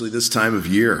This time of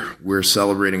year, we're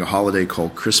celebrating a holiday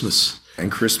called Christmas.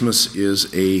 And Christmas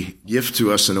is a gift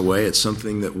to us in a way. It's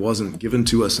something that wasn't given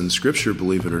to us in Scripture,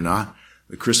 believe it or not,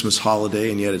 the Christmas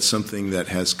holiday, and yet it's something that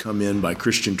has come in by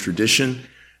Christian tradition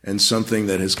and something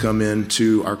that has come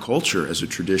into our culture as a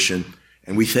tradition.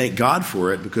 And we thank God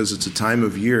for it because it's a time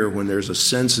of year when there's a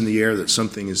sense in the air that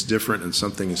something is different and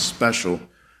something is special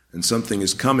and something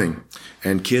is coming.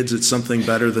 And kids, it's something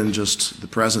better than just the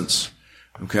presents.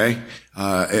 Okay?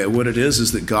 What it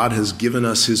is that God has given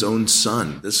us his own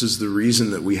son. This is the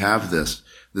reason that we have this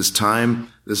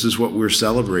time. This is what we're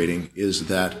celebrating, is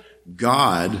that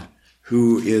God,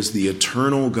 who is the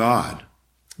eternal God,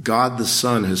 God the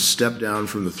Son, has stepped down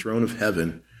from the throne of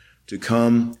heaven to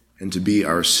come and to be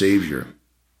our Savior.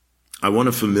 I want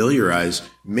to familiarize,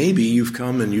 maybe you've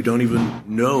come and you don't even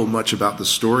know much about the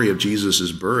story of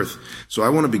Jesus' birth. So I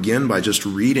want to begin by just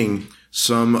reading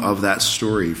some of that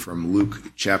story from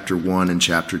Luke chapter 1 and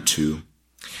chapter 2.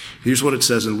 Here's what it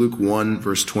says in Luke 1,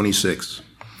 verse 26.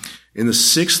 In the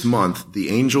 6th month, the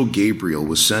angel Gabriel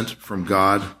was sent from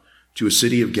God to a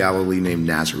city of Galilee named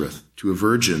Nazareth, to a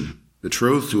virgin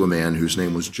betrothed to a man whose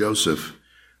name was Joseph,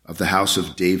 of the house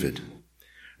of David.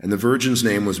 And the virgin's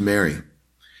name was Mary.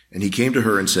 And he came to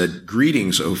her and said,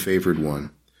 "Greetings, O favored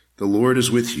one, the Lord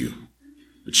is with you."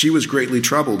 But she was greatly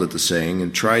troubled at the saying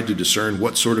and tried to discern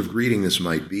what sort of greeting this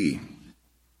might be.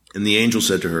 And the angel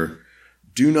said to her,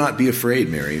 "Do not be afraid,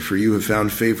 Mary, for you have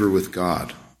found favor with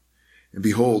God. And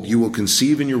behold, you will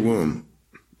conceive in your womb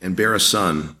and bear a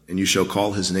son, and you shall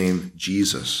call his name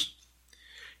Jesus.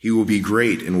 He will be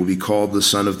great and will be called the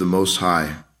Son of the Most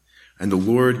High. And the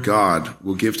Lord God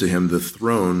will give to him the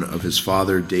throne of his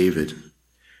father David.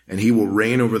 And he will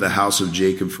reign over the house of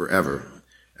Jacob forever.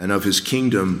 And of his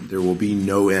kingdom there will be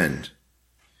no end."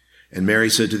 And Mary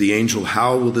said to the angel,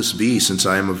 "How will this be, since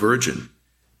I am a virgin?"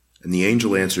 And the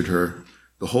angel answered her,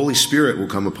 "The Holy Spirit will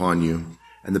come upon you,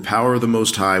 and the power of the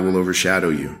Most High will overshadow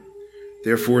you.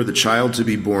 Therefore the child to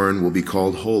be born will be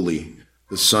called Holy,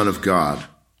 the Son of God."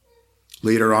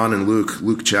 Later on in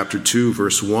Luke chapter 2,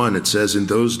 verse 1, it says, "In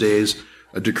those days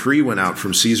a decree went out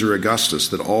from Caesar Augustus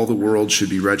that all the world should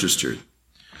be registered.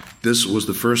 This was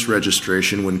the first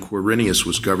registration when Quirinius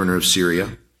was governor of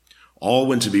Syria. All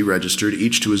went to be registered,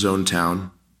 each to his own town.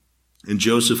 And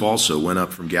Joseph also went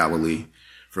up from Galilee,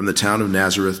 from the town of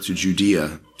Nazareth to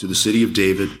Judea, to the city of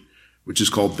David, which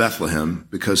is called Bethlehem,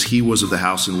 because he was of the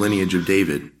house and lineage of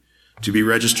David, to be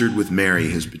registered with Mary,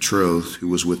 his betrothed, who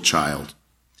was with child.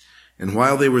 And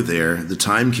while they were there, the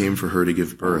time came for her to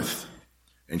give birth.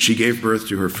 And she gave birth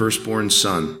to her firstborn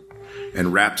son,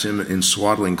 and wrapped him in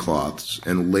swaddling cloths,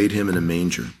 and laid him in a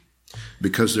manger,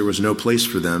 because there was no place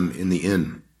for them in the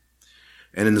inn.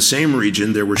 And in the same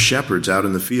region there were shepherds out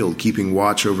in the field, keeping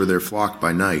watch over their flock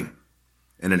by night.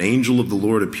 And an angel of the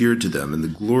Lord appeared to them, and the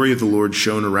glory of the Lord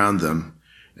shone around them,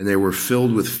 and they were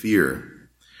filled with fear.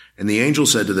 And the angel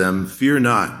said to them, "Fear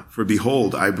not, for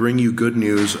behold, I bring you good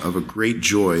news of a great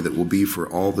joy that will be for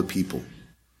all the people.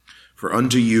 For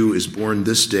unto you is born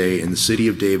this day in the city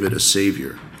of David a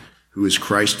Savior, who is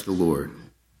Christ the Lord.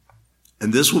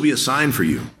 And this will be a sign for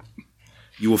you.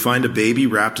 You will find a baby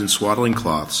wrapped in swaddling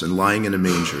cloths and lying in a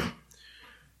manger."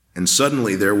 And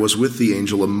suddenly there was with the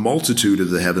angel a multitude of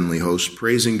the heavenly host,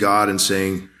 praising God and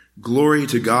saying, "Glory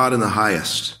to God in the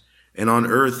highest, and on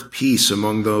earth peace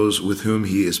among those with whom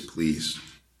he is pleased."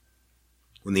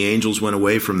 When the angels went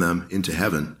away from them into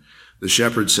heaven, the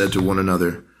shepherds said to one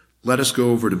another, "Let us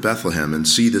go over to Bethlehem and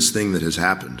see this thing that has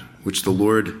happened, which the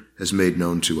Lord has made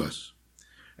known to us."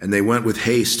 And they went with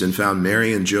haste and found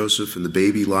Mary and Joseph and the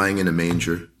baby lying in a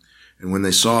manger. And when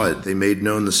they saw it, they made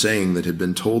known the saying that had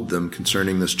been told them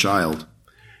concerning this child.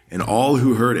 And all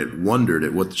who heard it wondered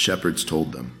at what the shepherds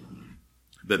told them.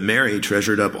 But Mary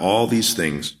treasured up all these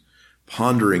things,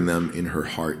 pondering them in her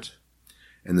heart.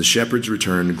 And the shepherds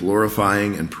returned,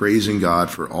 glorifying and praising God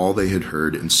for all they had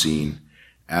heard and seen,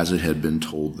 as it had been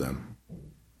told them.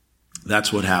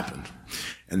 That's what happened.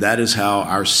 And that is how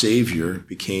our Savior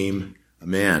became a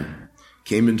man,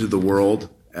 came into the world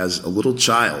as a little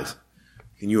child.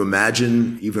 Can you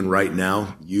imagine, even right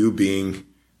now, you being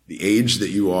the age that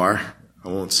you are? I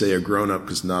won't say a grown-up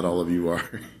because not all of you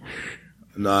are.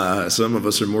 Some of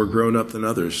us are more grown-up than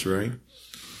others, right?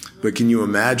 But can you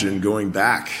imagine going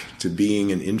back to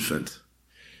being an infant?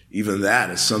 Even that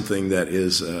is something that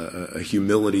is a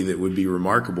humility that would be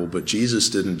remarkable. But Jesus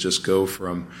didn't just go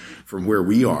from where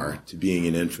we are to being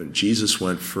an infant. Jesus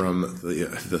went from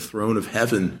the throne of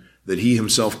heaven that he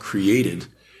himself created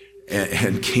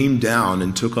and came down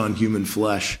and took on human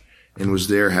flesh and was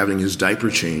there having his diaper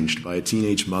changed by a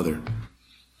teenage mother.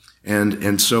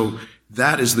 And so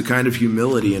That is the kind of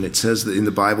humility, and it says that in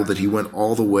the Bible that he went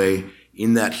all the way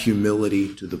in that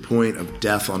humility to the point of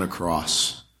death on a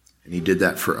cross. And he did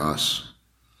that for us.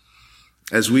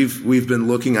 As we've been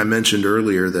looking, I mentioned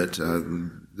earlier that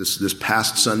this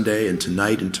past Sunday and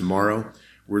tonight and tomorrow,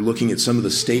 we're looking at some of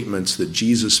the statements that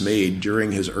Jesus made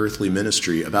during his earthly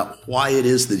ministry about why it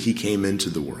is that he came into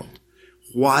the world.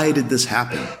 Why did this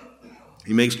happen?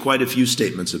 He makes quite a few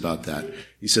statements about that.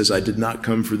 He says, I did not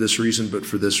come for this reason, but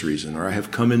for this reason, or I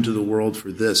have come into the world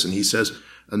for this. And he says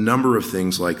a number of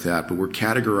things like that, but we're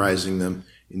categorizing them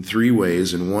in three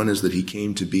ways. And one is that he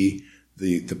came to be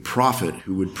the prophet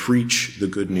who would preach the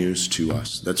good news to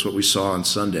us. That's what we saw on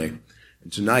Sunday.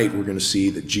 And tonight we're going to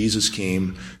see that Jesus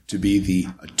came to be the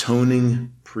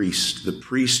atoning priest, the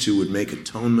priest who would make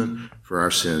atonement for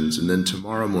our sins. And then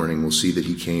tomorrow morning we'll see that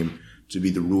he came to be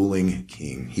the ruling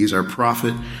king. He's our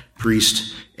prophet,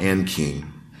 priest, and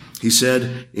king. He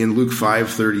said in Luke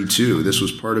 5:32, this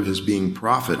was part of his being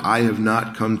prophet, I have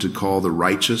not come to call the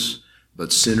righteous,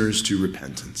 but sinners to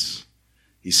repentance.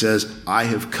 He says, I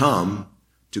have come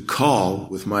to call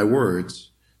with my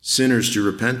words sinners to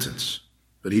repentance.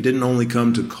 But he didn't only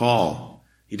come to call.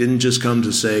 He didn't just come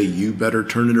to say, you better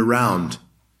turn it around.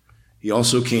 He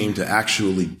also came to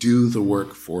actually do the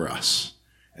work for us.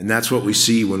 And that's what we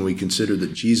see when we consider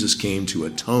that Jesus came to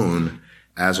atone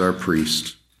as our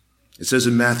priest. It says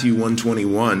in Matthew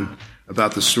 1:21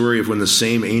 about the story of when the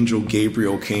same angel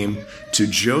Gabriel came to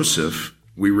Joseph.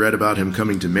 We read about him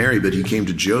coming to Mary, but he came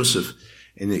to Joseph,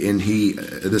 and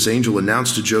this angel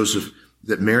announced to Joseph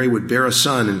that Mary would bear a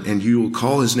son, and you will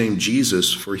call his name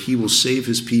Jesus, for he will save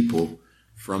his people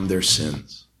from their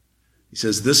sins. He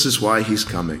says this is why he's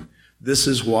coming. This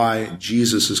is why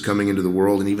Jesus is coming into the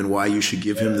world, and even why you should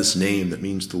give him this name that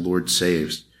means the Lord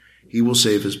saves. He will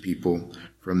save his people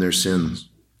from their sins.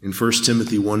 In 1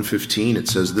 Timothy 1:15, it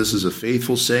says, this is a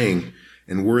faithful saying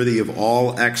and worthy of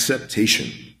all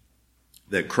acceptation,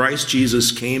 that Christ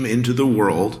Jesus came into the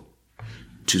world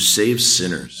to save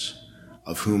sinners,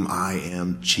 of whom I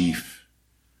am chief.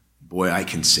 Boy, I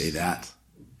can say that.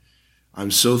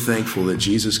 I'm so thankful that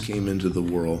Jesus came into the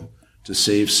world to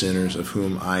save sinners, of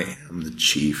whom I am the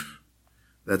chief.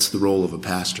 That's the role of a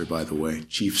pastor, by the way,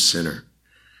 chief sinner.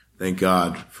 Thank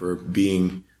God for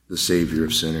being the Savior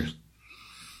of sinners.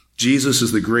 Jesus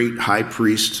is the great high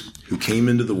priest who came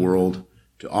into the world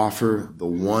to offer the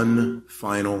one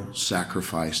final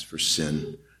sacrifice for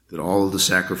sin that all of the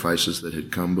sacrifices that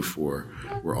had come before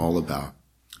were all about.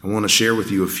 I want to share with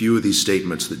you a few of these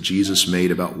statements that Jesus made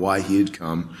about why he had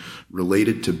come,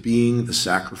 related to being the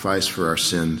sacrifice for our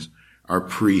sins, our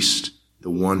priest, the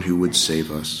one who would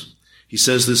save us. He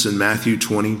says this in Matthew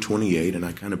 20:28, and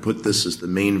I kind of put this as the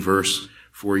main verse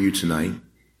for you tonight.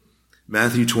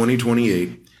 Matthew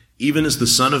 20:28, even as the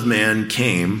Son of Man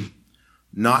came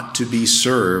not to be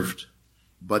served,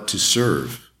 but to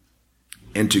serve,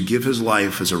 and to give his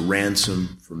life as a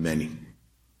ransom for many.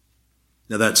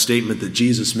 Now that statement that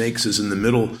Jesus makes is in the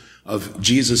middle of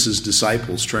Jesus'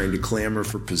 disciples trying to clamor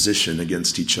for position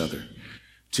against each other.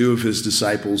 Two of his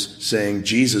disciples saying,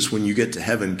 Jesus, when you get to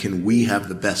heaven, can we have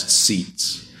the best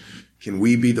seats? Can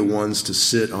we be the ones to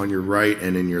sit on your right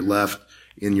and in your left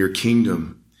in your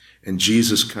kingdom? And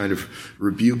Jesus kind of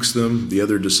rebukes them. The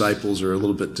other disciples are a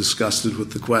little bit disgusted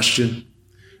with the question.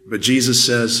 But Jesus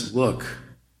says, look,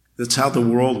 that's how the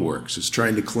world works. It's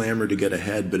trying to clamor to get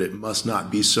ahead, but it must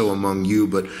not be so among you.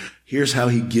 But here's how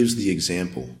he gives the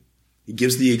example. He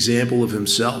gives the example of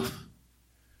himself.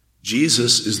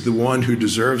 Jesus is the one who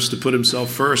deserves to put himself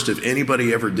first, if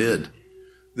anybody ever did.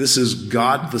 This is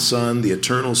God the Son, the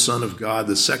eternal Son of God,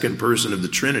 the second person of the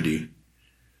Trinity.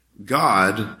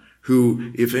 God,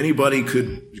 who, if anybody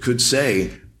could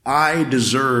say, I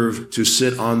deserve to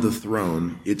sit on the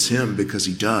throne, it's him, because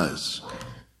he does.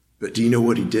 But do you know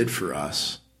what he did for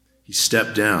us? He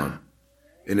stepped down.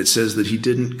 And it says that he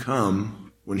didn't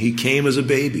come, when he came as a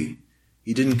baby,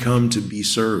 he didn't come to be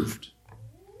served.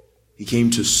 He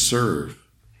came to serve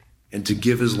and to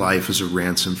give his life as a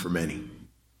ransom for many.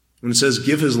 When it says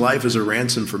give his life as a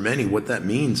ransom for many, what that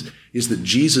means is that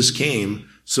Jesus came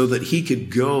so that he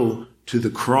could go to the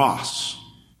cross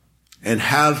and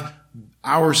have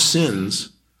our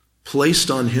sins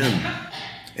placed on him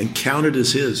and counted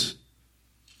as his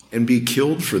and be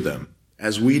killed for them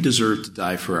as we deserve to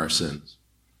die for our sins.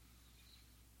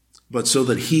 But so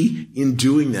that he, in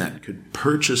doing that, could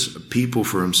purchase a people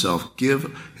for himself,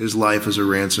 give his life as a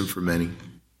ransom for many.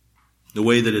 The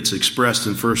way that it's expressed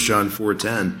in 1 John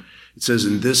 4:10, it says,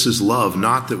 and this is love,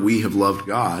 not that we have loved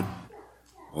God,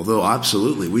 although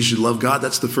absolutely we should love God.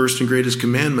 That's the first and greatest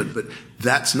commandment, but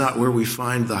that's not where we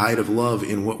find the height of love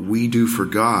in what we do for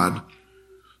God,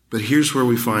 But here's where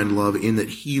we find love, in that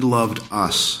he loved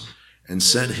us and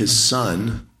sent his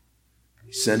son.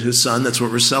 He sent his son. That's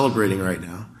what we're celebrating right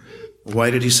now. Why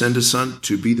did he send his son?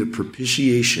 To be the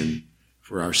propitiation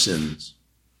for our sins.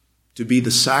 To be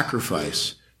the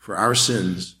sacrifice for our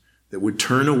sins that would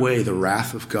turn away the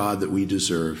wrath of God that we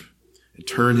deserve and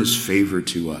turn his favor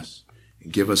to us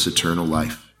and give us eternal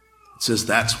life. It says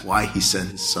that's why he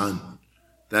sent his son.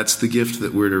 That's the gift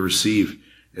that we're to receive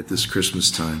at this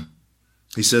Christmas time.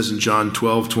 He says in John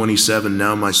 12:27,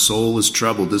 now my soul is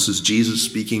troubled. This is Jesus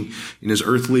speaking in his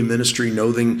earthly ministry,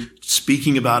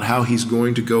 speaking about how he's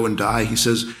going to go and die. He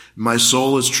says, my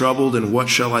soul is troubled, and what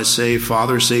shall I say?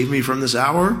 Father, save me from this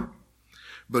hour?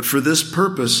 But for this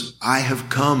purpose, I have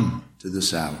come to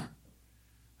this hour.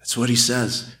 That's what he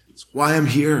says. It's why I'm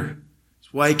here.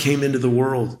 It's why I came into the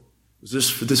world. It was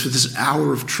for this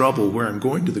hour of trouble where I'm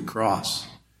going to the cross.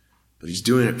 But he's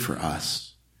doing it for us.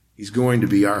 He's going to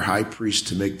be our high priest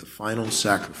to make the final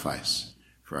sacrifice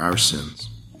for our sins.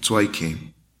 That's why he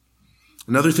came.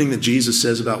 Another thing that Jesus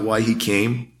says about why he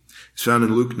came is found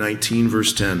in Luke 19,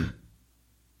 verse 10.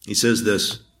 He says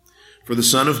this, for the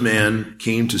Son of Man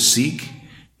came to seek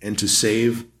and to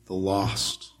save the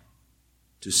lost.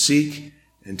 To seek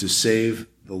and to save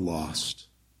the lost.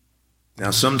 Now,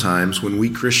 sometimes when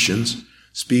we Christians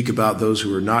speak about those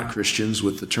who are not Christians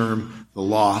with the term the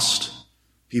lost,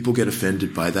 people get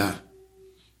offended by that.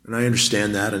 And I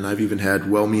understand that, and I've even had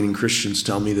well-meaning Christians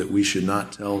tell me that we should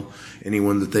not tell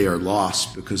anyone that they are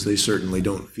lost because they certainly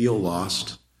don't feel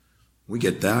lost. We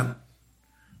get that.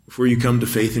 Before you come to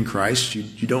faith in Christ,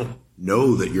 you don't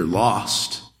know that you're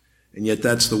lost. And yet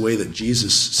that's the way that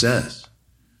Jesus says.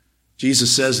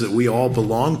 Jesus says that we all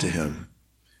belong to him.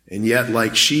 And yet,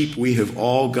 like sheep, we have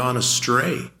all gone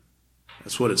astray.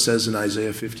 That's what it says in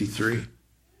Isaiah 53.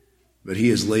 But he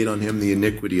has laid on him the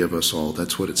iniquity of us all.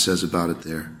 That's what it says about it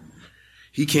there.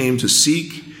 He came to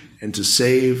seek and to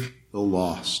save the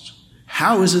lost.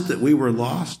 How is it that we were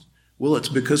lost? Well, it's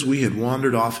because we had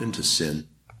wandered off into sin.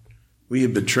 We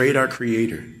had betrayed our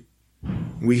Creator.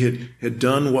 We had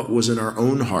done what was in our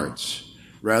own hearts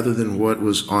rather than what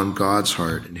was on God's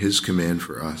heart and his command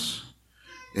for us.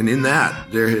 And in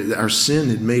that, our sin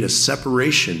had made a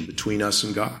separation between us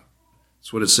and God.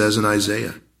 That's what it says in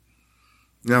Isaiah.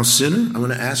 Now, sinner, I'm going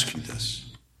to ask you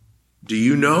this. Do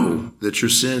you know that your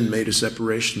sin made a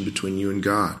separation between you and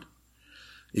God?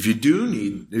 If you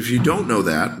don't know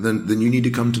that, then you need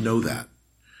to come to know that.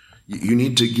 You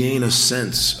need to gain a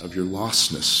sense of your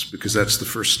lostness, because that's the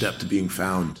first step to being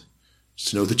found. Is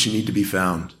to know that you need to be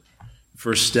found. The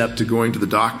first step to going to the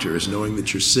doctor is knowing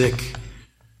that you're sick.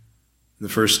 The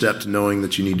first step to knowing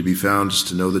that you need to be found is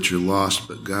to know that you're lost.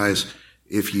 But guys,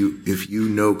 if you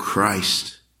know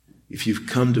Christ, if you've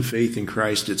come to faith in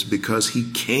Christ, it's because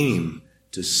he came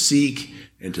to seek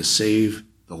and to save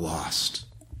the lost.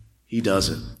 He does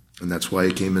it, and that's why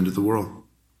he came into the world.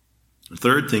 The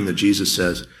third thing that Jesus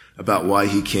says about why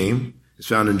he came is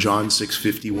found in John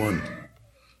 6:51.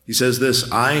 He says this,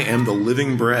 I am the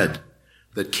living bread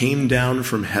that came down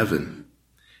from heaven.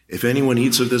 If anyone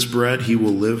eats of this bread, he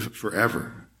will live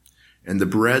forever. And the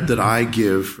bread that I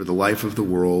give for the life of the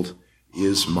world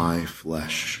is my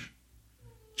flesh.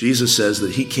 Jesus says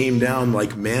that he came down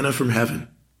like manna from heaven,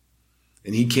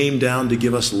 and he came down to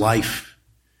give us life.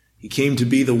 He came to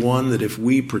be the one that if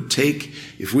we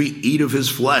eat of his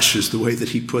flesh, is the way that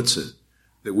he puts it,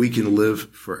 that we can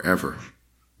live forever.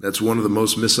 That's one of the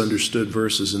most misunderstood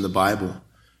verses in the Bible.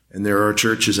 And there are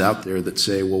churches out there that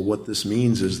say, well, what this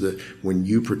means is that when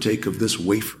you partake of this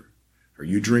wafer, or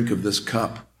you drink of this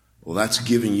cup, well, that's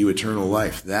giving you eternal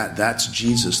life. That's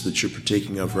Jesus that you're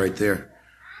partaking of right there.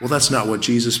 Well, that's not what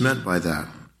Jesus meant by that.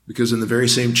 Because in the very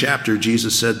same chapter,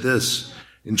 Jesus said this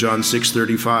in John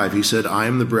 6:35. He said, I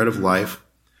am the bread of life.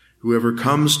 Whoever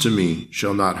comes to me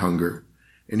shall not hunger,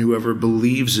 and whoever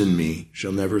believes in me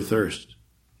shall never thirst.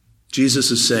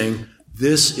 Jesus is saying,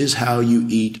 this is how you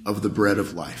eat of the bread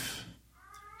of life.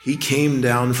 He came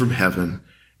down from heaven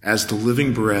as the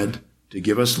living bread to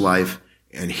give us life,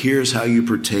 and here's how you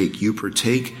partake. You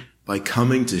partake by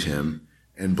coming to him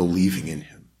and believing in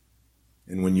him.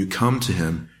 And when you come to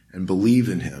him and believe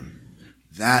in him,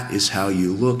 that is how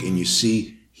you look and you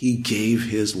see he gave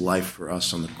his life for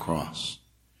us on the cross.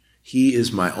 He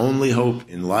is my only hope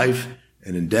in life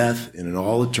and in death and in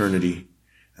all eternity.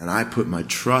 And I put my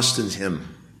trust in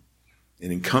him.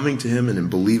 And in coming to him and in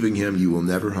believing him, you will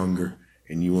never hunger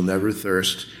and you will never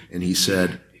thirst. And he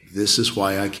said, this is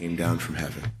why I came down from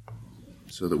heaven,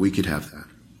 so that we could have that.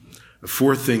 A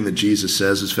fourth thing that Jesus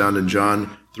says is found in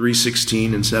John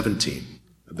 3:16 and 17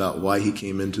 about why he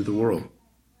came into the world.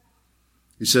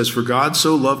 He says, for God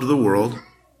so loved the world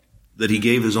that he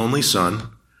gave his only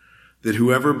Son, that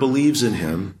whoever believes in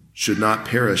him should not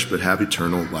perish but have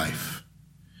eternal life.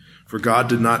 For God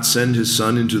did not send his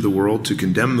Son into the world to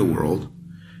condemn the world,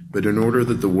 but in order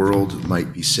that the world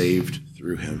might be saved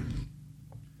through him.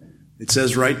 It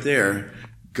says right there,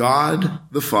 God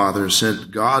the Father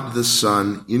sent God the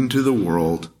Son into the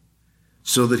world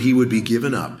so that he would be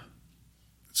given up.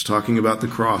 It's talking about the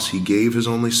cross. He gave his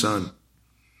only Son.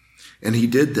 And he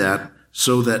did that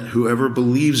so that whoever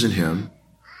believes in him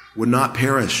would not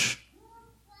perish.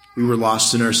 We were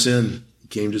lost in our sin. He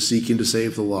came to seek and to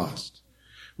save the lost.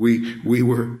 We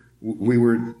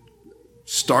were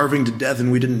starving to death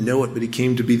and we didn't know it, but he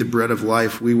came to be the bread of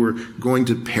life. We were going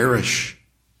to perish,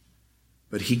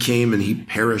 but he came and he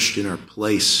perished in our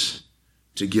place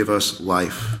to give us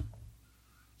life.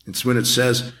 It's when it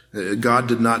says, God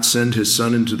did not send his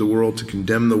Son into the world to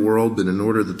condemn the world, but in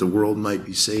order that the world might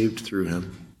be saved through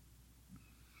him.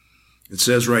 It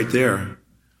says right there,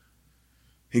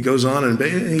 he goes on and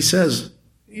he says,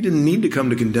 he didn't need to come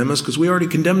to condemn us because we already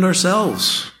condemned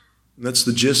ourselves. And that's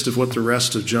the gist of what the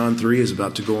rest of John 3 is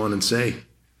about to go on and say.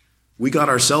 We got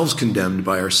ourselves condemned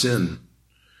by our sin.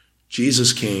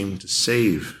 Jesus came to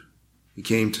save. He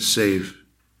came to save.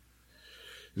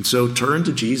 And so turn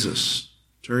to Jesus.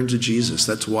 Turn to Jesus.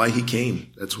 That's why he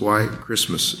came. That's why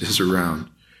Christmas is around,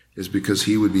 is because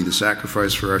he would be the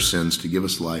sacrifice for our sins to give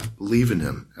us life. Believe in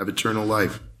him. Have eternal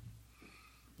life.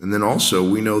 And then also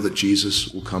we know that Jesus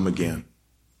will come again.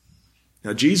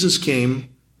 Now Jesus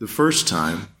came the first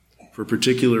time for a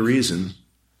particular reason,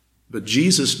 but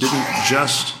Jesus didn't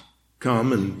just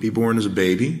come and be born as a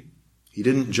baby. He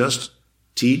didn't just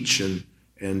teach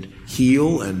and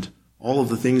heal and all of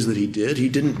the things that he did. He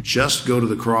didn't just go to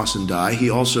the cross and die. He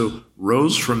also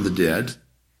rose from the dead,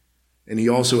 and he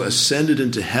also ascended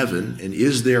into heaven and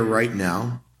is there right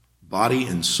now, body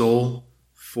and soul,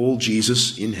 full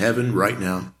Jesus in heaven right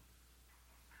now.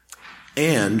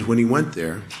 And when he went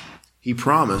there, he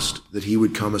promised that he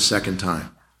would come a second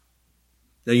time.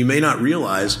 Now, you may not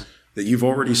realize that you've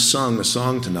already sung a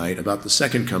song tonight about the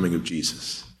second coming of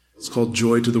Jesus. It's called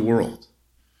Joy to the World.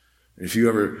 And if you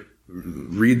ever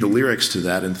read the lyrics to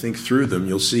that and think through them,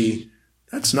 you'll see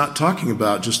that's not talking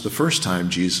about just the first time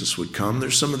Jesus would come.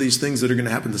 There's some of these things that are going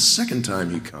to happen the second time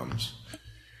he comes.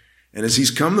 And as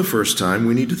he's come the first time,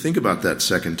 we need to think about that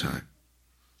second time.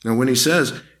 Now, when he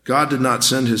says, God did not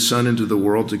send his Son into the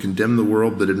world to condemn the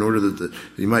world, but in order that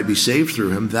he might be saved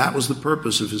through him, that was the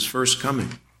purpose of his first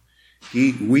coming.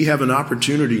 We have an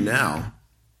opportunity now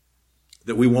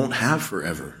that we won't have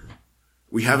forever.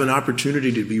 We have an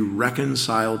opportunity to be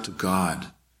reconciled to God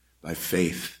by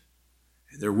faith.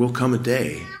 And there will come a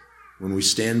day when we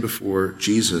stand before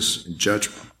Jesus in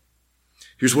judgment.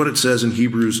 Here's what it says in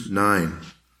Hebrews 9,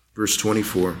 verse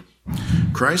 24.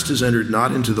 Christ has entered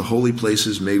not into the holy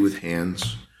places made with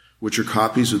hands, which are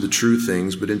copies of the true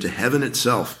things, but into heaven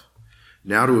itself,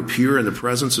 now to appear in the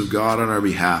presence of God on our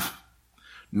behalf.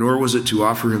 Nor was it to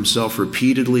offer himself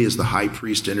repeatedly as the high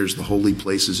priest enters the holy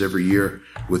places every year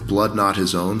with blood not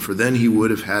his own, for then he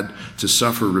would have had to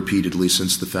suffer repeatedly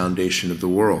since the foundation of the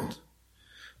world.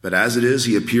 But as it is,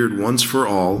 he appeared once for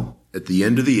all at the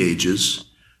end of the ages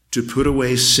to put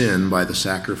away sin by the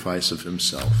sacrifice of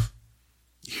himself.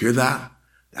 You hear that?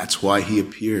 That's why he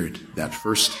appeared, that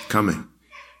first coming,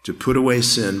 to put away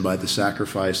sin by the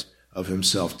sacrifice of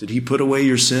himself. Did he put away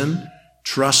your sin?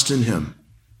 Trust in him.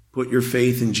 Put your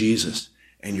faith in Jesus,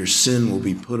 and your sin will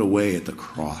be put away at the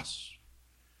cross.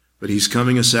 But he's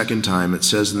coming a second time. It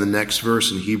says in the next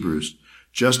verse in Hebrews,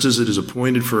 just as it is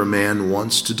appointed for a man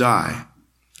once to die,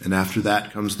 and after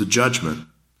that comes the judgment,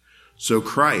 so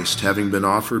Christ, having been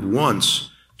offered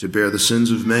once to bear the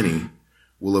sins of many,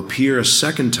 will appear a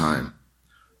second time,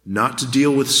 not to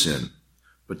deal with sin,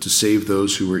 but to save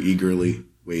those who are eagerly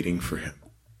waiting for him.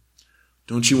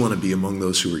 Don't you want to be among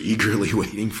those who are eagerly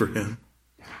waiting for him?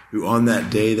 Who on that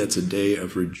day, that's a day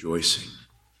of rejoicing.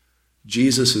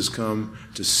 Jesus has come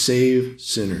to save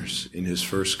sinners in his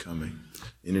first coming.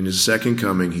 And in his second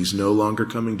coming, he's no longer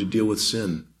coming to deal with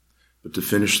sin, but to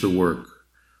finish the work.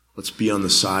 Let's be on the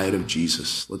side of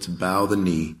Jesus. Let's bow the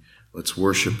knee. Let's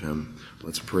worship him.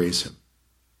 Let's praise him.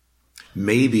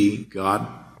 Maybe God,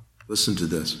 listen to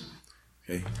this.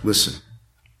 Okay, listen.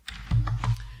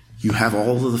 You have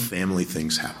all of the family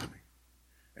things happening.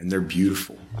 And they're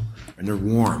beautiful, and they're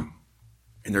warm,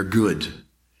 and they're good,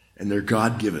 and they're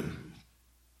God-given.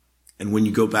 And when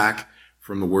you go back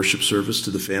from the worship service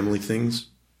to the family things,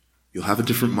 you'll have a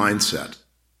different mindset.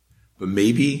 But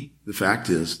maybe the fact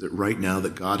is that right now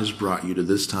that God has brought you to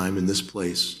this time in this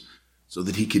place so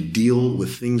that he could deal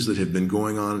with things that have been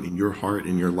going on in your heart,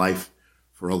 in your life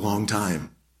for a long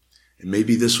time. And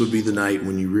maybe this would be the night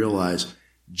when you realize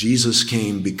Jesus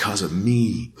came because of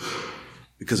me,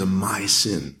 because of my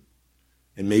sin.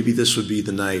 And maybe this would be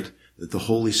the night that the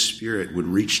Holy Spirit would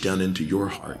reach down into your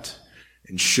heart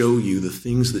and show you the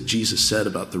things that Jesus said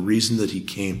about the reason that he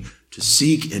came, to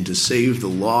seek and to save the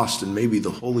lost. And maybe the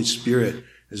Holy Spirit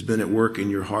has been at work in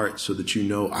your heart so that you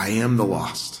know, I am the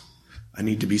lost. I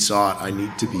need to be sought. I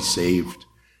need to be saved.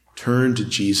 Turn to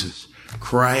Jesus.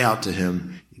 Cry out to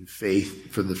him in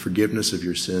faith for the forgiveness of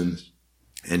your sins,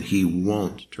 and he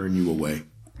won't turn you away.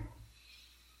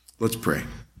 Let's pray.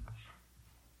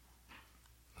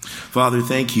 Father,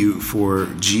 thank you for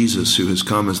Jesus, who has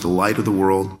come as the light of the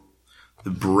world, the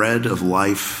bread of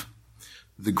life,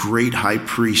 the great high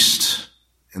priest,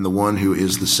 and the one who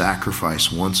is the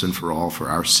sacrifice once and for all for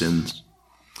our sins.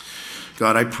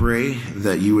 God, I pray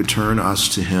that you would turn us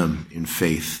to him in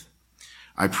faith.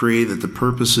 I pray that the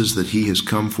purposes that he has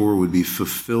come for would be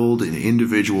fulfilled in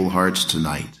individual hearts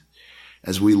tonight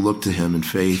as we look to him in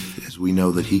faith, as we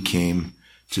know that he came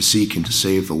to seek and to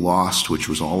save the lost, which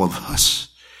was all of us.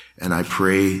 And I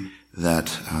pray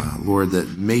that, Lord,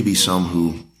 that maybe some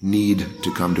who need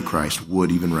to come to Christ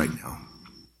would even right now.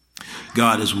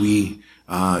 God, as we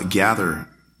gather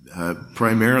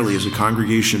primarily as a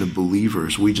congregation of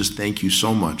believers, we just thank you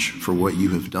so much for what you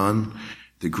have done,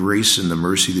 the grace and the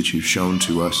mercy that you've shown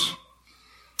to us.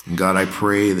 And God, I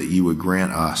pray that you would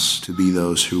grant us to be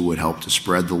those who would help to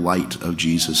spread the light of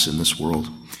Jesus in this world.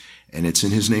 And it's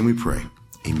in his name we pray.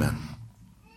 Amen.